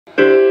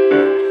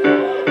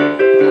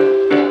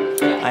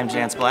I'm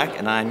Jance Black,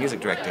 and I'm music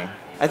directing.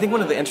 I think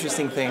one of the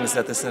interesting things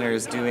that the center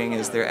is doing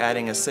is they're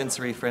adding a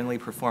sensory-friendly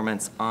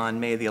performance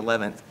on May the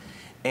 11th.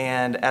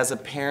 And as a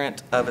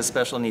parent of a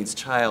special needs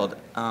child,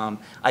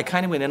 I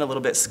kind of went in a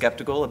little bit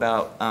skeptical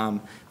about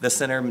the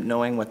center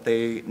knowing what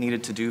they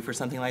needed to do for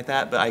something like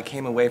that, but I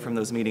came away from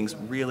those meetings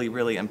really,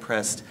 really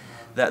impressed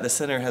that the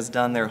center has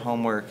done their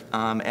homework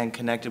and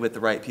connected with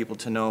the right people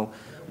to know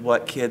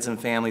what kids and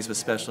families with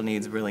special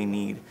needs really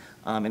need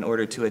in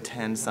order to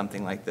attend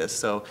something like this.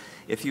 So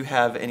if you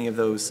have any of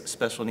those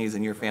special needs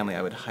in your family,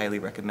 I would highly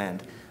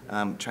recommend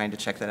trying to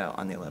check that out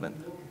on the 11th.